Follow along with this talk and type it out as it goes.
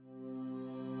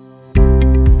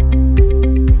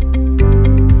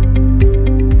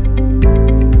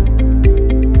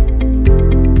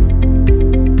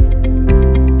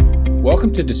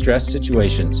Welcome to Distressed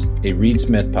Situations, a Reed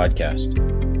Smith podcast.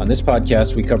 On this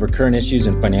podcast, we cover current issues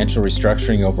in financial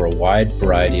restructuring over a wide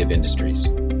variety of industries.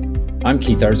 I'm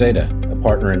Keith Arzeda, a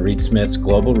partner in Reed Smith's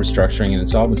Global Restructuring and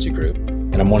Insolvency Group,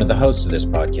 and I'm one of the hosts of this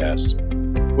podcast.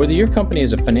 Whether your company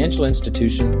is a financial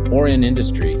institution or in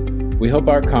industry, we hope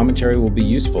our commentary will be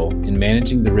useful in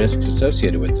managing the risks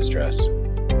associated with distress.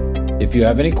 If you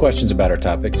have any questions about our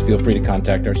topics, feel free to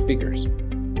contact our speakers.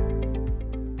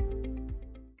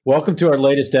 Welcome to our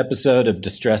latest episode of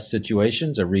Distressed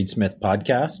Situations, a Reed Smith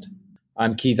podcast.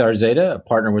 I'm Keith Arzeda, a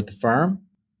partner with the firm,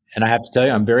 and I have to tell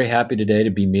you, I'm very happy today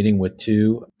to be meeting with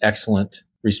two excellent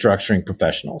restructuring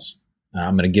professionals.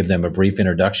 I'm going to give them a brief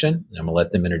introduction, and I'm going to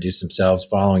let them introduce themselves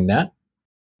following that.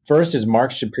 First is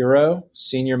Mark Shapiro,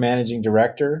 Senior Managing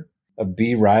Director of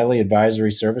B. Riley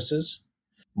Advisory Services.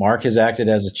 Mark has acted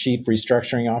as a Chief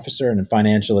Restructuring Officer and a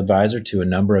financial advisor to a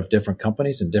number of different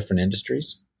companies in different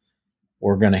industries.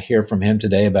 We're going to hear from him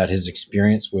today about his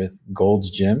experience with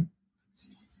Gold's Gym.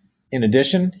 In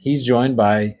addition, he's joined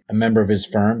by a member of his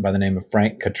firm by the name of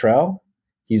Frank Cottrell.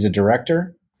 He's a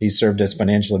director. He's served as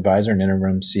financial advisor and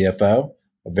interim CFO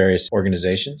of various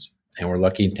organizations, and we're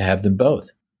lucky to have them both.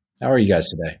 How are you guys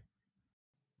today?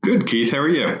 Good, Keith. How are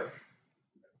you?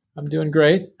 I'm doing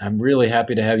great. I'm really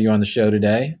happy to have you on the show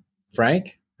today.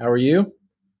 Frank, how are you?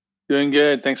 Doing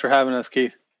good. Thanks for having us,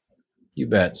 Keith. You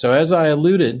bet. So as I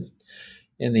alluded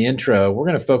in the intro, we're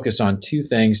going to focus on two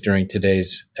things during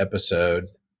today's episode.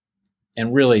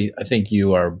 And really, I think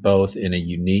you are both in a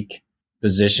unique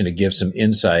position to give some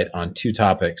insight on two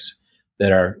topics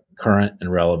that are current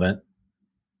and relevant.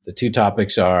 The two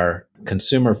topics are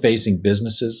consumer-facing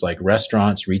businesses like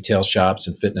restaurants, retail shops,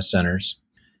 and fitness centers,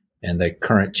 and the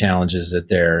current challenges that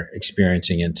they're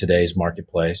experiencing in today's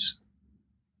marketplace.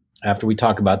 After we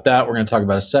talk about that, we're going to talk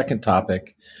about a second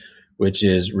topic, which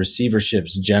is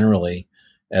receiverships generally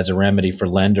as a remedy for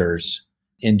lenders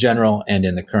in general and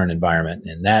in the current environment.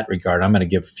 In that regard, I'm going to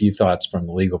give a few thoughts from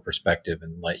the legal perspective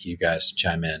and let you guys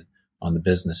chime in on the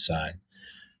business side.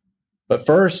 But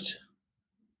first,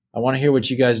 I want to hear what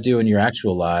you guys do in your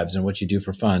actual lives and what you do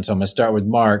for fun. So I'm going to start with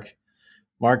Mark.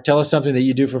 Mark, tell us something that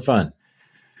you do for fun.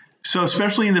 So,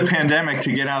 especially in the pandemic,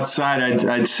 to get outside,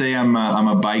 I'd say I'm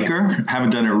a biker.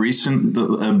 Haven't done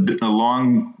a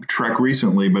long trek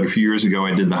recently, but a few years ago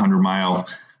I did the 100-mile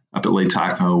up at Lake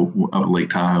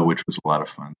Tahoe, which was a lot of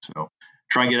fun. So,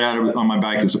 try and get out on my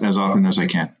bike as often as I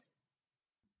can.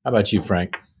 How about you,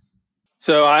 Frank?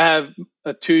 So I have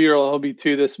a 2-year-old, he'll be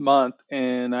 2 this month,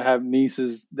 and I have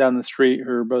nieces down the street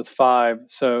who are both 5.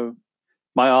 So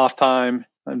my off time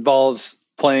involves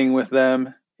playing with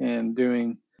them and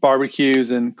doing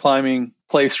barbecues and climbing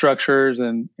play structures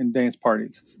and dance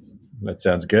parties. That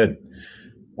sounds good.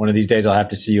 One of these days I'll have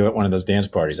to see you at one of those dance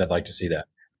parties. I'd like to see that.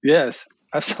 Yes,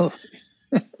 absolutely.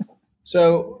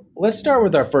 So let's start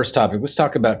with our first topic. Let's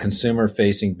talk about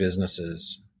consumer-facing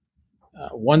businesses.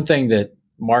 One thing that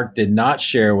Mark did not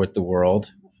share with the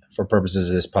world for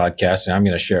purposes of this podcast, and I'm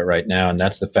going to share it right now, and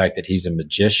that's the fact that he's a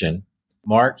magician.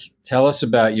 Mark, tell us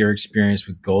about your experience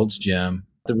with Gold's Gym,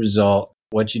 the result,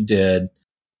 what you did.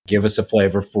 Give us a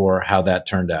flavor for how that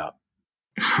turned out.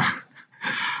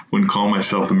 Wouldn't call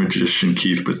myself a magician,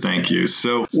 Keith, but thank you.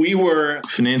 So we were a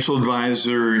financial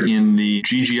advisor in the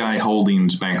GGI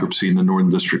Holdings bankruptcy in the Northern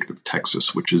District of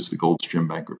Texas, which is the Gold's Gym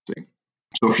bankruptcy.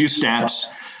 So a few stats.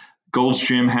 Gold's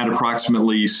Gym had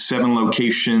approximately 7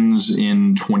 locations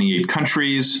in 28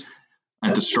 countries.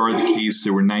 At the start of the case,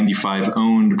 there were 95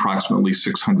 owned, approximately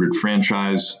 600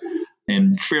 franchise.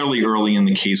 And fairly early in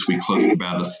the case, we closed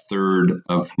about a third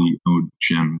of the owned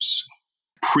gyms.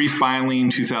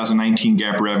 Pre-filing 2019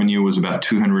 GAAP revenue was about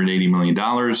 $280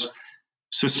 million.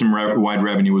 System-wide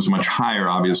revenue was much higher,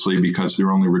 obviously, because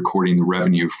they're only recording the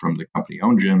revenue from the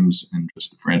company-owned gyms and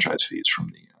just the franchise fees from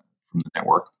the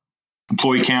network.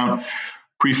 Employee count,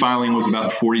 pre-filing was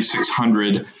about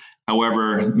 4,600.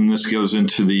 However, and this goes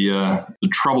into the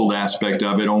troubled aspect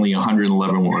of it, only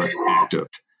 111 were active.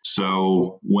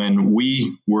 So when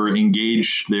we were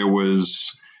engaged,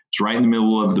 it's right in the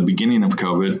middle of the beginning of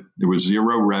COVID. There was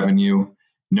zero revenue,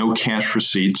 no cash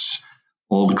receipts.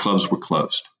 All the clubs were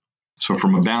closed. So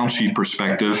from a balance sheet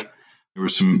perspective, there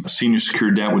was some senior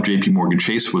secured debt with JP Morgan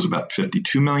Chase was about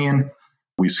 $52 million.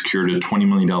 We secured a $20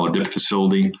 million DIP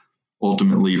facility.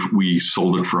 Ultimately, we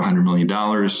sold it for $100 million.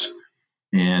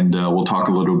 And we'll talk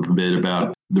a little bit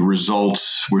about the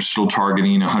results. We're still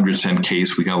targeting a 100-cent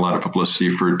case. We got a lot of publicity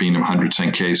for it being a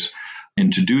 100-cent case.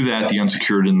 And to do that, the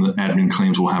unsecured and the admin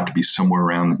claims will have to be somewhere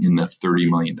around in the $30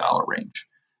 million range.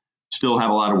 Still have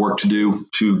a lot of work to do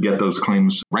to get those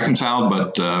claims reconciled,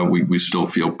 but we still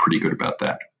feel pretty good about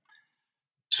that.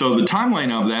 So the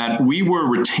timeline of that, we were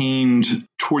retained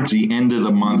towards the end of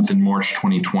the month in March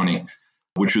 2020,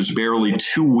 which was barely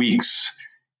 2 weeks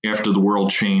after the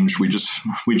world changed. We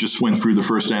just went through the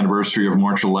first anniversary of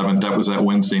March 11th. That was that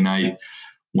Wednesday night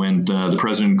when the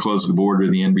president closed the border,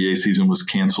 the NBA season was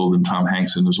canceled, and Tom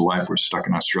Hanks and his wife were stuck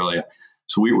in Australia.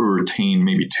 So we were retained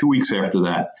maybe 2 weeks after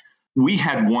that. We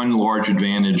had one large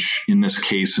advantage in this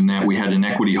case, in that we had an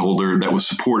equity holder that was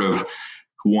supportive,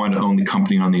 who wanted to own the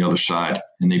company on the other side,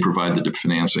 and they provided the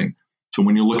financing. So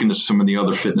when you look into some of the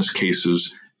other fitness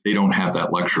cases, they don't have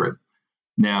that luxury.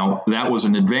 Now, that was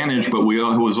an advantage, but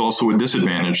it was also a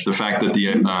disadvantage. The fact that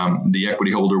the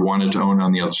equity holder wanted to own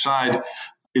on the other side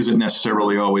isn't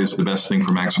necessarily always the best thing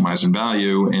for maximizing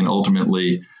value. And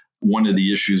ultimately, one of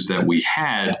the issues that we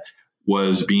had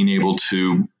was being able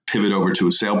to pivot over to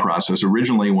a sale process.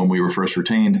 Originally, when we were first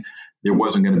retained, there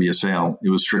wasn't going to be a sale. It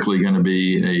was strictly going to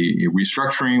be a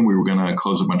restructuring. We were going to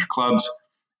close a bunch of clubs,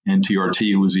 and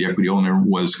TRT, who was the equity owner,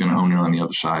 was going to own it on the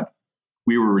other side.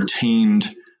 We were retained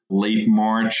late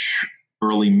March,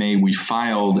 early May. We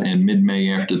filed, and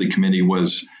mid-May, after the committee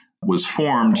was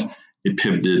formed, it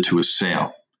pivoted to a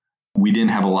sale. We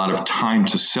didn't have a lot of time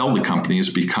to sell the companies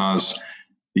because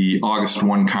the August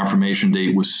 1 confirmation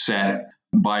date was set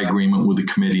by agreement with the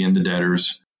committee and the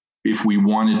debtors. If we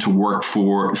wanted to work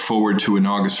forward to an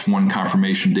August 1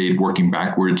 confirmation date, working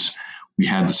backwards, we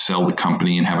had to sell the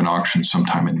company and have an auction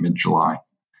sometime in mid-July.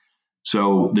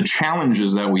 So the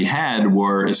challenges that we had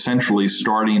were essentially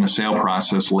starting a sale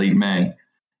process late May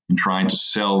and trying to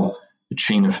sell a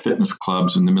chain of fitness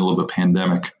clubs in the middle of a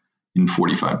pandemic in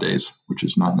 45 days, which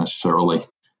is not necessarily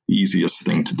the easiest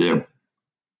thing to do.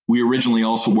 We originally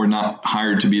also were not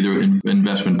hired to be the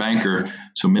investment banker,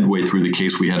 so midway through the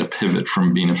case, we had to pivot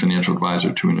from being a financial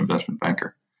advisor to an investment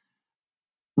banker.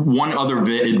 One other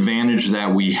advantage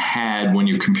that we had when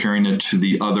you're comparing it to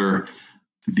the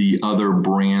other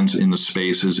brands in the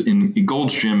space is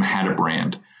Gold's Gym had a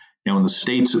brand. Now, in the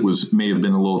States, it may have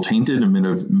been a little tainted and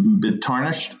a bit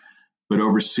tarnished, but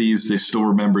overseas, they still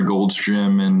remember Gold's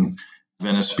Gym and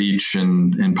Venice Beach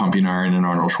and Pumping Iron and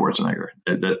Arnold Schwarzenegger.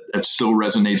 That still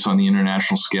resonates on the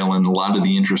international scale, and a lot of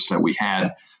the interest that we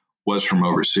had was from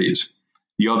overseas.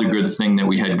 The other good thing that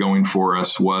we had going for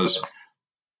us was,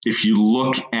 if you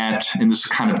look at, and this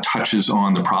kind of touches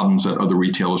on the problems that other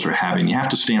retailers are having, you have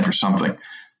to stand for something.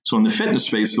 So in the fitness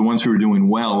space, the ones who are doing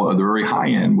well are the very high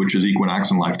end, which is Equinox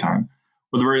and Lifetime,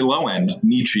 or the very low end,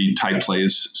 niche type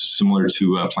plays similar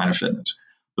to Planet Fitness.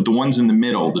 But the ones in the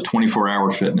middle, the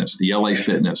 24-hour fitness, the LA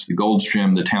Fitness, the Gold's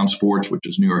Gym, the Town Sports, which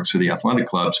is New York City athletic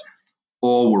clubs,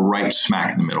 all were right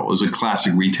smack in the middle. It was a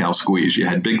classic retail squeeze. You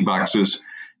had big boxes.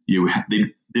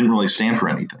 They didn't really stand for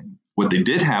anything. What they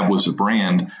did have was a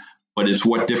brand, but it's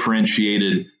what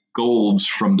differentiated Gold's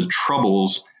from the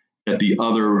troubles that the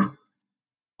other,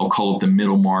 I'll call it the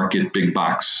middle market, big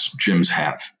box gyms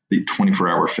have, the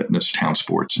 24-hour fitness, Town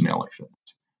Sports, and LA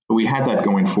Fitness. But we had that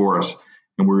going for us,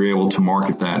 and we were able to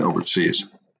market that overseas.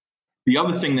 The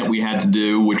other thing that we had to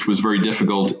do, which was very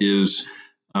difficult, is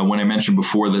when I mentioned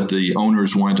before that the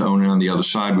owners wanted to own it on the other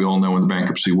side, we all know in the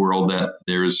bankruptcy world that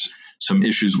there's some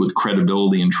issues with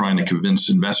credibility and trying to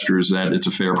convince investors that it's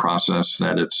a fair process,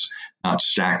 that it's not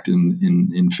stacked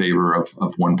in favor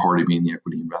of one party being the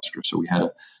equity investor. So we had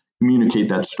to communicate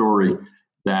that story,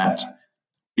 that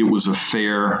it was a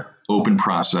fair, open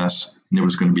process, and there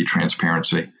was going to be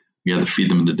transparency. We had to feed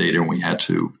them the data, and we had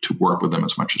to work with them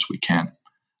as much as we can.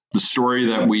 The story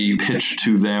that we pitched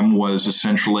to them was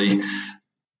essentially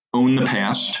own the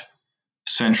past.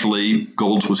 Essentially,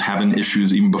 Gold's was having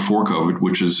issues even before COVID,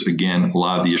 which is, again, a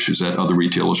lot of the issues that other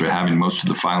retailers are having. Most of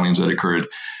the filings that occurred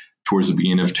towards the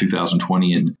beginning of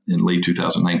 2020 and late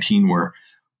 2019 were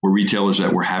retailers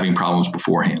that were having problems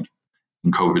beforehand.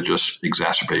 And COVID just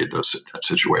exacerbated those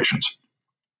situations.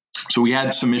 So we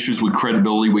had some issues with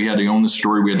credibility. We had to own the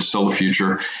story. We had to sell the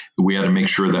future. We had to make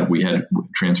sure that we had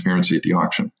transparency at the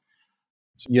auction.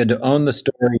 So you had to own the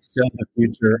story, sell the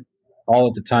future, all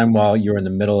at the time while you were in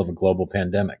the middle of a global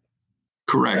pandemic.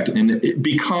 Correct. And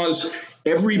because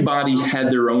everybody had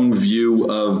their own view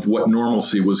of what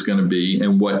normalcy was going to be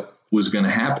and what was going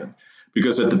to happen.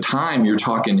 Because at the time, you're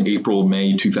talking April,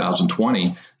 May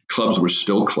 2020, clubs were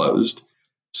still closed,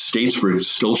 states were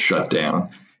still shut down,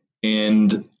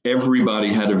 and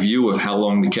everybody had a view of how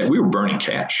long we were burning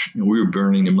cash. We were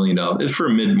burning $1 million. For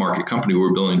a mid-market company, we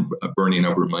were burning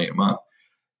over $1 million a month.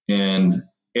 And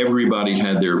everybody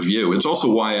had their view. It's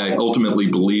also why I ultimately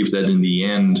believe that in the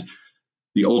end,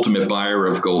 the ultimate buyer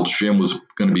of Gold's Gym was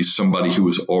going to be somebody who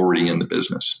was already in the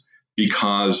business,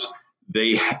 because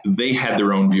they had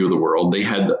their own view of the world. They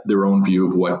had their own view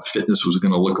of what fitness was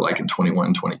going to look like in 21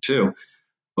 and 22.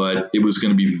 but it was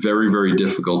going to be very, very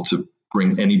difficult to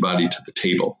bring anybody to the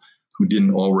table who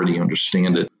didn't already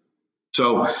understand it.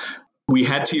 So we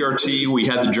had TRT, we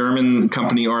had the German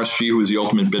company RSG, who was the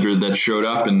ultimate bidder that showed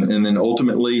up. And then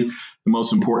ultimately, the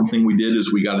most important thing we did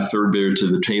is we got a third bidder to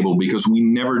the table because we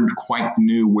never quite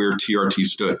knew where TRT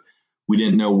stood. We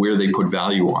didn't know where they put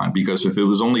value on, because if it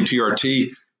was only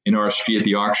TRT and RSG at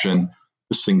the auction,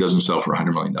 this thing doesn't sell for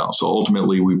 $100 million. So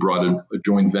ultimately, we brought a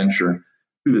joint venture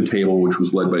to the table, which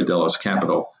was led by Delos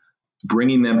Capital.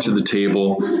 Bringing them to the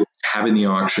table, having the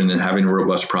auction, and having a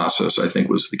robust process, I think,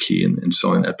 was the key in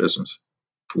selling that business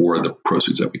for the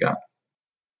proceeds that we got.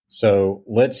 So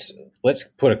let's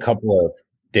put a couple of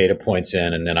data points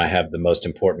in, and then I have the most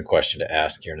important question to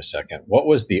ask here in a second. What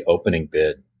was the opening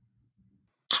bid?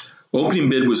 Opening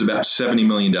bid was about $70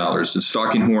 million. The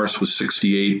stalking horse was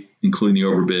 68, including the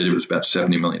overbid. It was about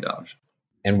 $70 million.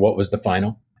 And what was the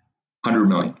final? $100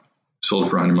 million. Sold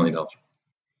for $100 million.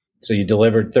 So you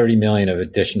delivered $30 million of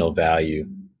additional value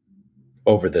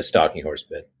over the stalking horse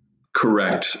bid.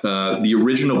 Correct. The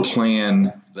original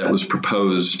plan that was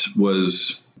proposed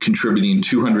was contributing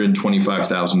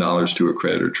 $225,000 to a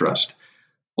creditor trust.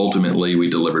 Ultimately, we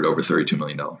delivered over $32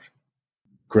 million.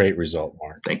 Great result,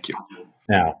 Mark. Thank you.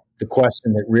 Now, the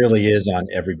question that really is on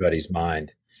everybody's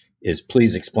mind is,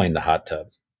 please explain the hot tub.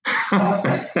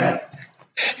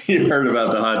 You heard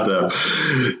about the hot tub.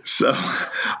 So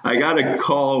I got a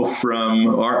call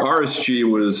from our RSG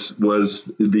was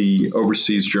the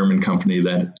overseas German company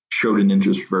that showed an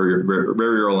interest very, very,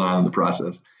 very early on in the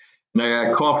process. And I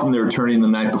got a call from their attorney the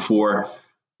night before.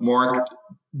 Mark,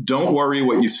 don't worry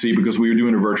what you see, because we were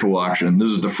doing a virtual auction. This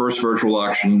is the first virtual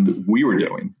auction we were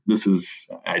doing.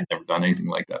 I'd never done anything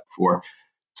like that before.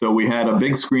 So we had a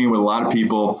big screen with a lot of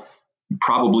people,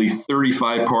 probably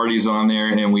 35 parties on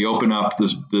there, and we open up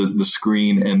the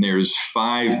screen, and there's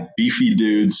 5 beefy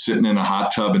dudes sitting in a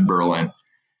hot tub in Berlin,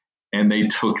 and they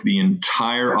took the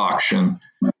entire auction,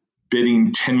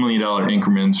 bidding $10 million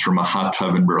increments from a hot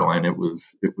tub in Berlin. It was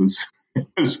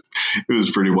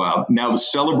pretty wild. Now the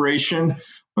celebration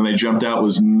when they jumped out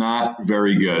was not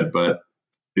very good, but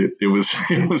it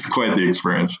was quite the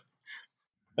experience.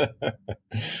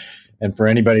 And for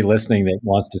anybody listening that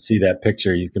wants to see that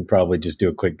picture, you can probably just do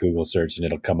a quick Google search and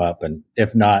it'll come up. And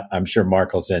if not, I'm sure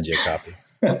Mark will send you a copy.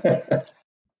 I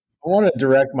want to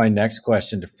direct my next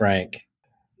question to Frank.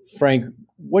 Frank,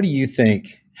 what do you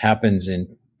think happens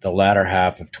in the latter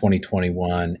half of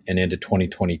 2021 and into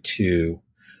 2022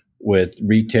 with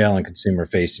retail and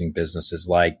consumer-facing businesses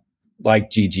like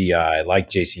GGI, like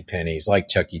JCPenney's, like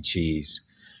Chuck E. Cheese,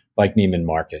 like Neiman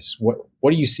Marcus? What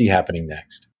do you see happening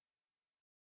next?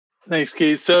 Thanks,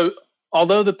 Keith. So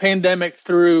although the pandemic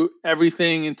threw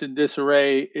everything into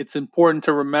disarray, it's important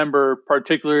to remember,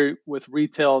 particularly with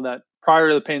retail, that prior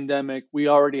to the pandemic, we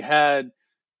already had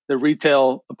the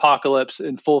retail apocalypse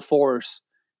in full force.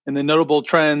 And the notable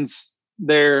trends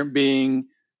there being,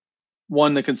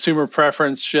 1, the consumer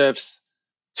preference shifts,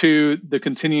 2, the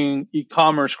continuing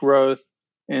e-commerce growth,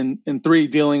 and 3,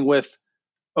 dealing with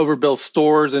overbuilt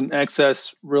stores and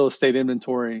excess real estate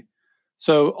inventory.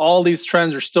 So all these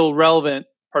trends are still relevant,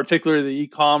 particularly the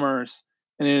e-commerce.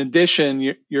 And in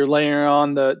addition, you're layering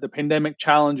on the pandemic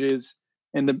challenges,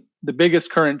 and the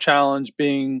biggest current challenge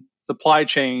being supply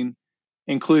chain,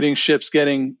 including ships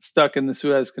getting stuck in the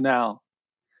Suez Canal.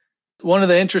 One of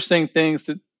the interesting things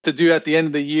to do at the end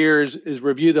of the year is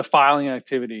review the filing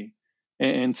activity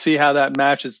and see how that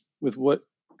matches with what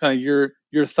kind of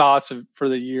your thoughts for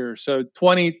the year. So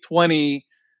 2020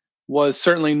 was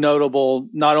certainly notable,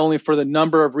 not only for the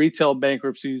number of retail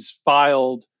bankruptcies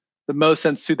filed, the most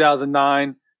since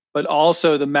 2009, but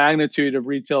also the magnitude of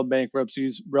retail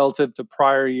bankruptcies relative to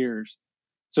prior years.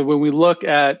 So when we look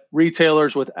at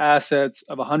retailers with assets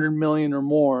of 100 million or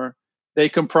more, they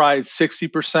comprise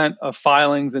 60% of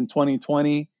filings in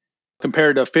 2020,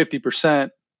 compared to 50%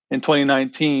 in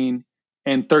 2019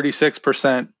 and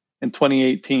 36% in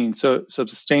 2018. So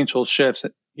substantial shifts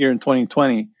here in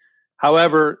 2020.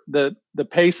 However, the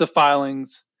pace of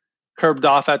filings curbed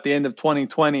off at the end of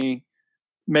 2020,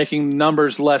 making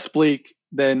numbers less bleak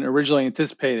than originally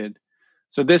anticipated.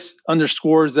 So this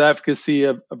underscores the efficacy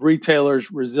of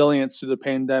retailers' resilience to the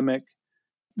pandemic.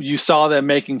 You saw them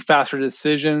making faster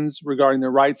decisions regarding the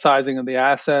right sizing of the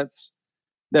assets,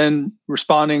 then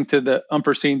responding to the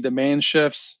unforeseen demand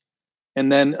shifts,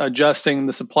 and then adjusting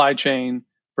the supply chain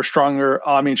for stronger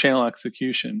omnichannel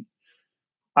execution.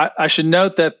 I should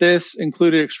note that this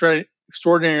included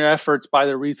extraordinary efforts by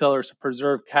the retailers to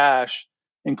preserve cash,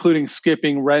 including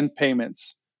skipping rent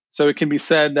payments. So it can be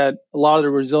said that a lot of the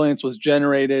resilience was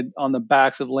generated on the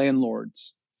backs of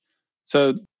landlords.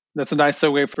 So that's a nice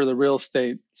segue for the real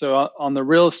estate. So on the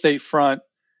real estate front,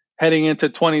 heading into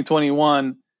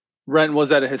 2021, rent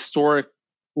was at a historic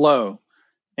low,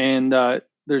 and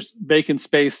there's vacant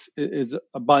space is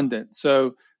abundant.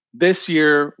 So this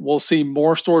year we'll see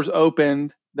more stores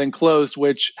opened than closed,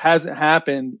 which hasn't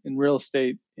happened in real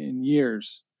estate in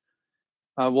years.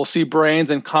 We'll see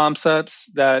brands and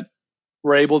concepts that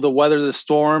were able to weather the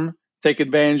storm, take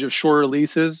advantage of shorter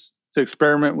leases to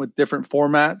experiment with different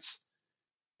formats.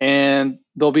 And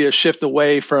there'll be a shift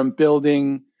away from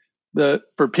building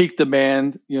for peak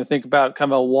demand. Think about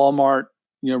kind of a Walmart,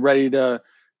 ready to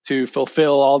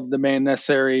fulfill all the demand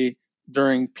necessary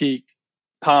during peak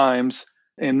times,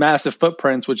 and massive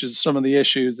footprints, which is some of the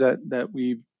issues that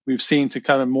we've seen, to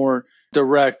kind of more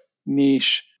direct,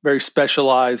 niche, very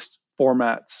specialized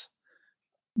formats.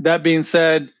 That being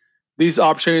said, these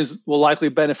opportunities will likely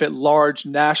benefit large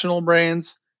national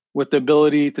brands with the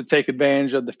ability to take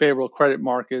advantage of the favorable credit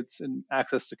markets and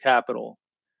access to capital.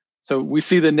 So we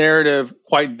see the narrative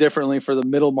quite differently for the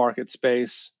middle market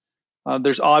space.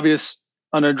 There's obvious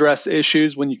unaddressed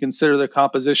issues when you consider the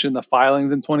composition. The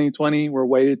filings in 2020 were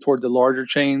weighted toward the larger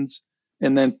chains,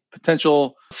 and then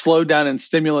potential slowdown in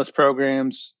stimulus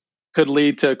programs could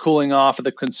lead to a cooling off of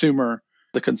the consumer,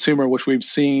 which we've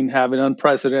seen have an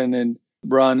unprecedented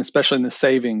run, especially in the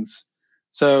savings.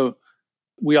 So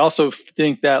we also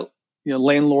think that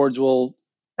landlords will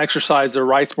exercise their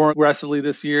rights more aggressively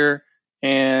this year,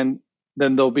 and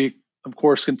then there'll be, of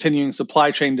course, continuing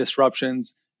supply chain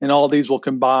disruptions, and all these will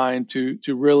combine to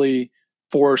really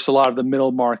force a lot of the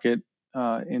middle market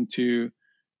into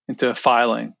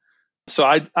filing. So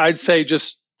I'd say,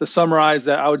 just to summarize,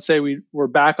 that I would say we're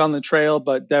back on the trail,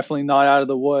 but definitely not out of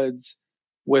the woods,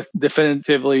 with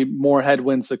definitively more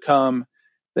headwinds to come.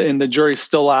 And the jury's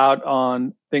still out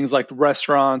on things like the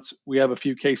restaurants. We have a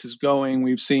few cases going.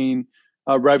 We've seen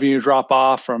revenue drop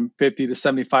off from 50 to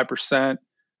 75%.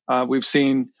 We've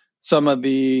seen some of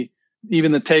even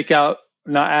the takeout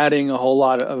not adding a whole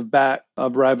lot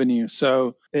of revenue.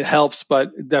 So it helps,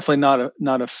 but definitely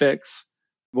not a fix.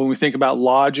 When we think about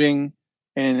lodging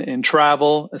and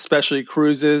travel, especially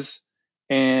cruises,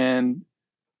 and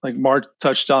like Mark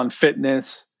touched on,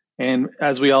 fitness, and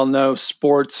as we all know,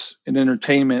 sports and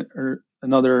entertainment are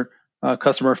another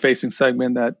customer-facing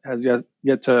segment that has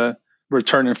yet to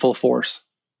return in full force.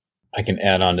 I can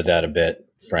add on to that a bit,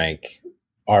 Frank.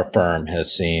 Our firm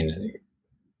has seen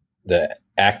the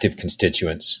active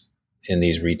constituents in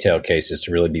these retail cases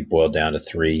to really be boiled down to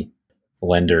three: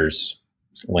 lenders,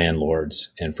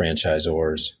 landlords, and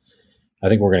franchisors. I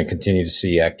think we're going to continue to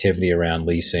see activity around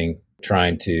leasing,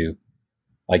 trying to,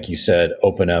 like you said,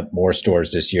 open up more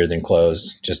stores this year than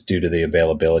closed, just due to the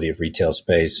availability of retail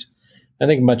space. I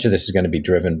think much of this is going to be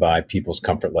driven by people's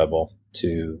comfort level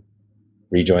to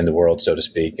rejoin the world, so to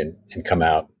speak, and come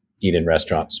out, eat in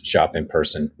restaurants, shop in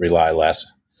person, rely less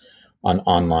on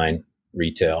online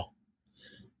retail.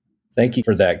 Thank you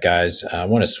for that, guys. I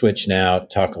want to switch now,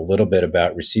 talk a little bit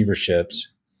about receiverships.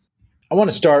 I want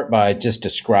to start by just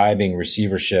describing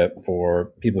receivership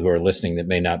for people who are listening that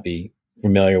may not be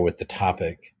familiar with the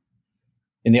topic.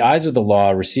 In the eyes of the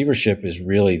law, receivership is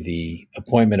really the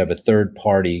appointment of a third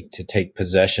party to take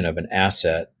possession of an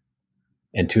asset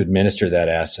and to administer that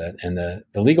asset. And the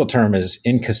legal term is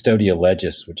in custodia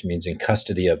legis, which means in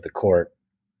custody of the court.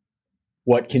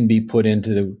 What can be put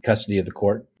into the custody of the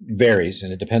court varies,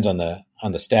 and it depends on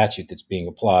the statute that's being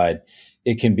applied.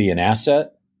 It can be an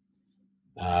asset,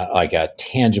 like a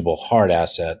tangible hard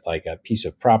asset, like a piece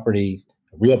of property,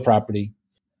 a real property,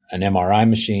 an MRI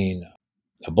machine,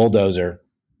 a bulldozer,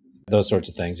 those sorts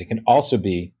of things. It can also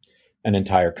be an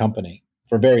entire company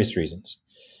for various reasons.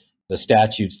 The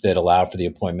statutes that allow for the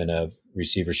appointment of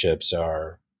receiverships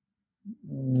are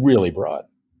really broad.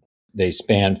 They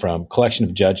span from collection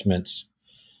of judgments,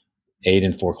 aid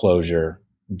in foreclosure,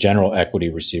 general equity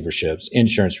receiverships,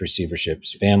 insurance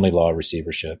receiverships, family law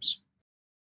receiverships.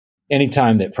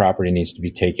 Anytime that property needs to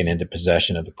be taken into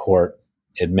possession of the court,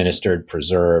 administered,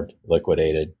 preserved,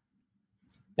 liquidated.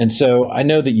 And so I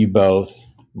know that you both,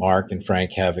 Mark and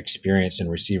Frank, have experience in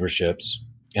receiverships,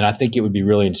 and I think it would be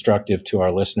really instructive to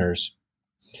our listeners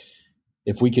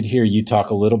if we could hear you talk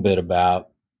a little bit about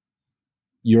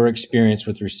your experience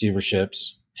with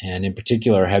receiverships, and in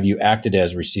particular, have you acted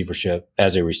as a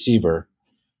receiver?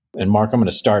 And Mark, I'm going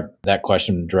to start that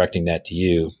question directing that to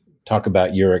you. Talk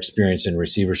about your experience in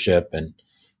receivership, and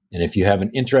if you have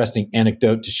an interesting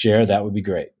anecdote to share, that would be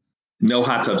great. No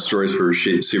hot tub stories for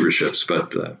receiverships,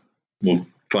 but we'll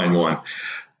find one.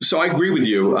 So I agree with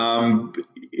you.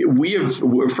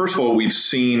 First of all, we've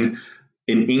seen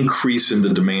an increase in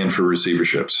the demand for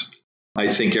receiverships.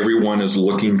 I think everyone is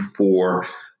looking for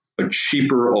a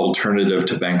cheaper alternative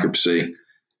to bankruptcy.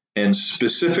 And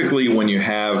specifically when you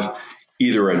have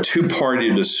either a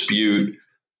two-party dispute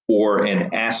or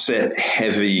an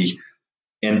asset-heavy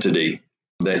entity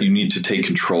that you need to take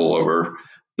control over,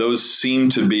 those seem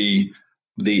to be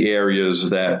the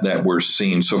areas that we're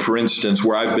seeing. So for instance,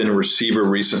 where I've been a receiver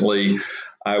recently,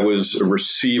 I was a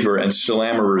receiver and still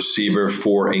am a receiver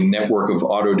for a network of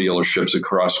auto dealerships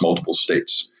across multiple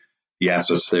states, the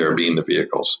assets there being the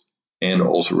vehicles and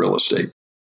also real estate.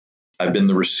 I've been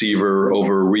the receiver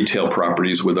over retail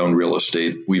properties with owned real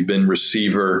estate. We've been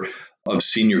receiver of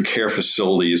senior care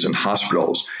facilities and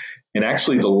hospitals. And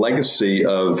actually the legacy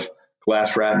of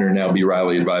GlassRatner, now B.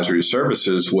 Riley Advisory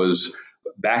Services, was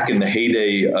back in the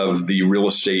heyday of the real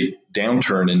estate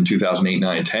downturn in 2008,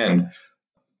 9, 10.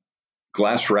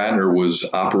 GlassRatner was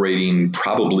operating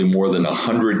probably more than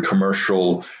 100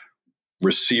 commercial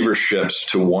receiverships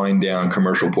to wind down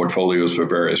commercial portfolios for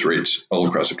various REITs all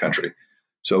across the country.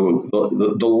 So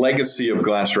the legacy of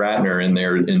GlassRatner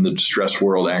in the distressed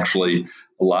world, actually,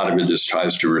 a lot of it is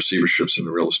ties to receiverships in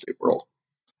the real estate world.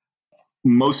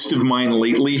 Most of mine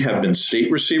lately have been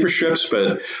state receiverships,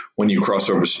 but when you cross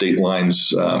over state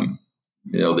lines,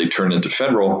 they turn into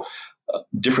federal.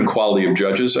 Different quality of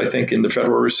judges, I think, in the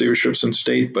federal receiverships and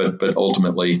state, but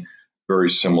ultimately very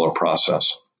similar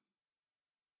process.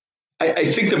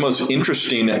 I think the most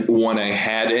interesting one I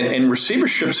had, and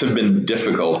receiverships have been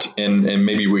difficult, and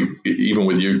maybe even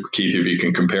with you, Keith, if you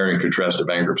can compare and contrast to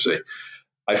bankruptcy,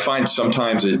 I find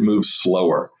sometimes it moves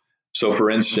slower. So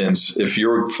for instance, if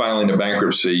you're filing a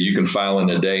bankruptcy, you can file in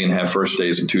a day and have first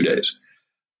days in 2 days.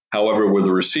 However, with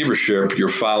a receivership, you're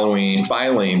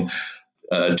filing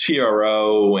a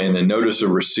TRO and a notice of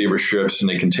receiverships, and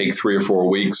they can take 3 or 4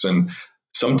 weeks. And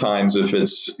sometimes if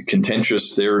it's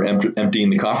contentious, they're emptying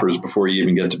the coffers before you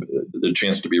even get to the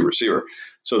chance to be a receiver.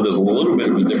 So there's a little bit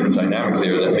of a different dynamic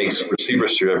there that makes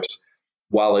receiverships,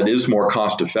 while it is more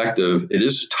cost effective, it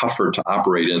is tougher to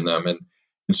operate in them. And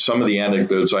some of the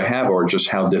anecdotes I have are just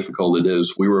how difficult it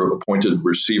is. We were appointed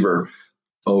receiver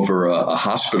over a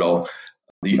hospital.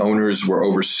 The owners were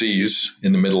overseas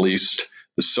in the Middle East.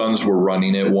 The sons were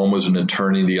running it. One was an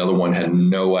attorney. The other one had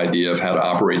no idea of how to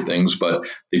operate things, but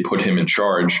they put him in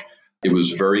charge. It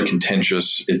was very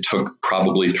contentious. It took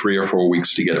probably 3 or 4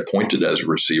 weeks to get appointed as a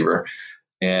receiver.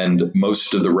 And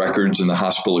most of the records and the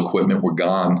hospital equipment were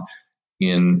gone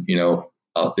in,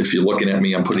 if you're looking at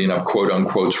me, I'm putting up quote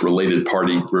unquote related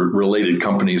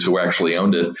companies who actually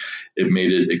owned it. It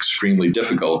made it extremely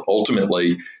difficult.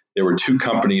 Ultimately, there were 2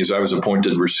 companies. I was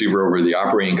appointed receiver over the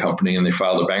operating company, and they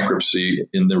filed a bankruptcy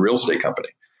in the real estate company.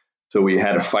 So we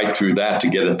had to fight through that to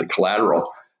get at the collateral.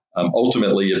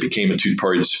 Ultimately, it became a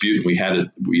 2-party dispute, and we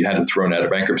had it thrown out of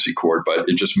bankruptcy court, but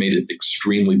it just made it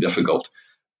extremely difficult.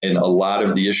 And a lot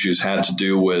of the issues had to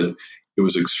do with it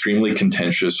was extremely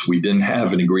contentious. We didn't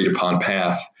have an agreed upon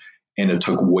path, and it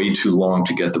took way too long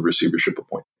to get the receivership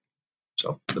appointed.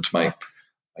 So that's my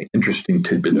interesting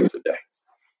tidbit of the day.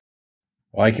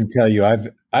 Well, I can tell you,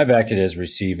 I've acted as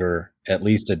receiver at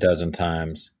least a dozen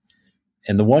times.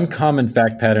 And the one common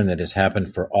fact pattern that has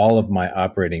happened for all of my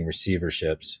operating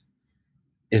receiverships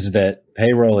is that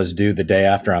payroll is due the day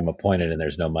after I'm appointed and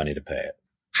there's no money to pay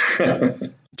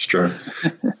it. It's true.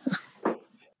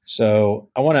 So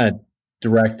I want to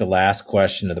direct the last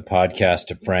question of the podcast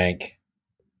to Frank.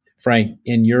 Frank,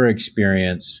 in your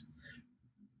experience,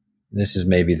 this is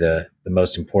maybe the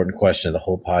most important question of the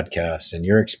whole podcast. In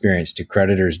your experience, do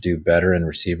creditors do better in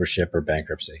receivership or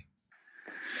bankruptcy?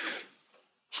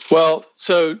 Well,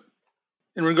 so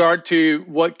in regard to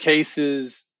what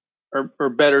cases are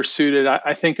better suited,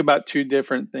 I think about 2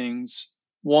 different things.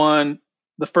 One,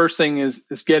 the first thing is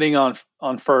getting on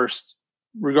first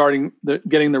regarding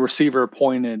getting the receiver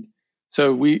appointed.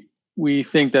 So we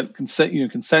think that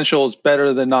consensual is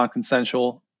better than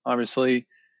non-consensual, obviously,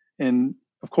 and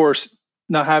of course,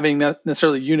 not having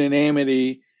necessarily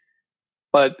unanimity,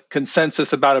 but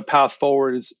consensus about a path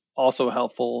forward is also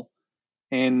helpful.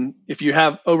 And if you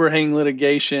have overhanging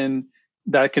litigation,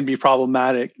 that can be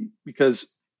problematic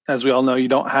because, as we all know, you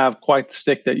don't have quite the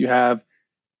stick that you have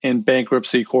in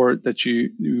bankruptcy court that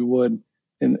you would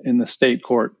in the state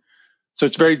court. So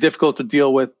it's very difficult to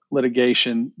deal with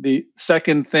litigation. The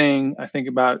second thing I think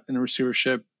about in a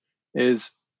receivership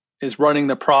is running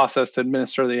the process to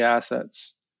administer the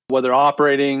assets, whether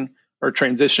operating or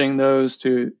transitioning those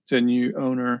to a new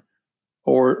owner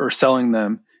or selling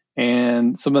them.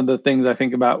 And some of the things I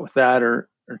think about with that are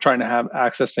trying to have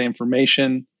access to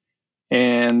information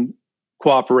and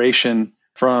cooperation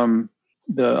from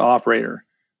the operator.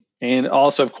 And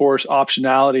also, of course,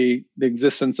 optionality, the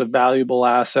existence of valuable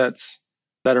assets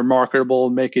that are marketable,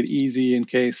 make it easy in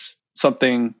case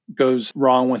something goes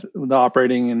wrong with the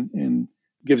operating and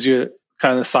gives you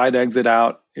kind of the side exit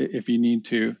out if you need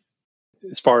to,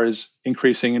 as far as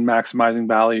increasing and maximizing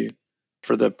value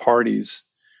for the parties.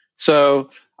 So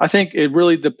I think it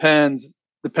really depends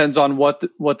on what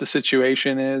the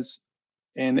situation is.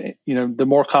 And, the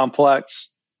more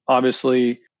complex,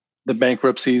 obviously, the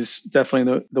bankruptcy is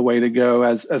definitely the way to go.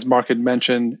 As Mark had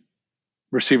mentioned,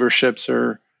 receiverships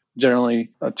are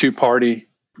generally a two-party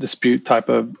dispute type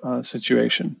of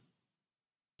situation.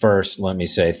 First, let me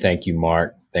say thank you,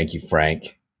 Mark. Thank you,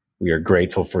 Frank. We are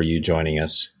grateful for you joining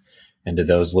us. And to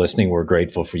those listening, we're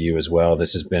grateful for you as well.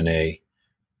 This has been a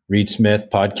Reed Smith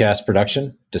podcast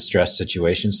production, Distressed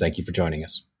Situations. Thank you for joining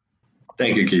us.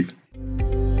 Thank you, Keith.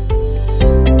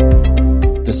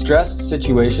 Distressed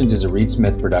Situations is a Reed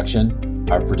Smith production.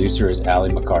 Our producer is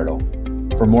Allie McCardle.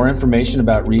 For more information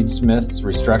about Reed Smith's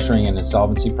restructuring and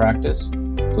insolvency practice,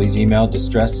 please email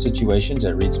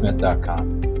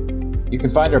distressedsituations@reedsmith.com. You can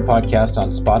find our podcast on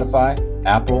Spotify,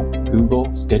 Apple,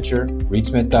 Google, Stitcher,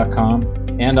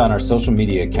 reedsmith.com, and on our social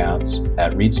media accounts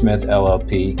at Reed Smith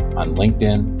LLP on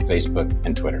LinkedIn, Facebook,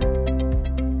 and Twitter.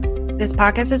 This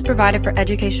podcast is provided for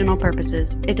educational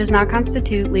purposes. It does not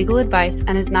constitute legal advice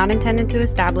and is not intended to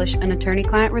establish an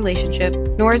attorney-client relationship,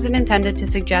 nor is it intended to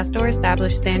suggest or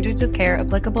establish standards of care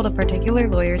applicable to particular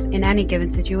lawyers in any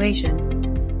given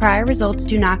situation. Prior results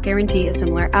do not guarantee a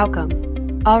similar outcome.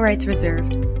 All rights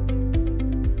reserved.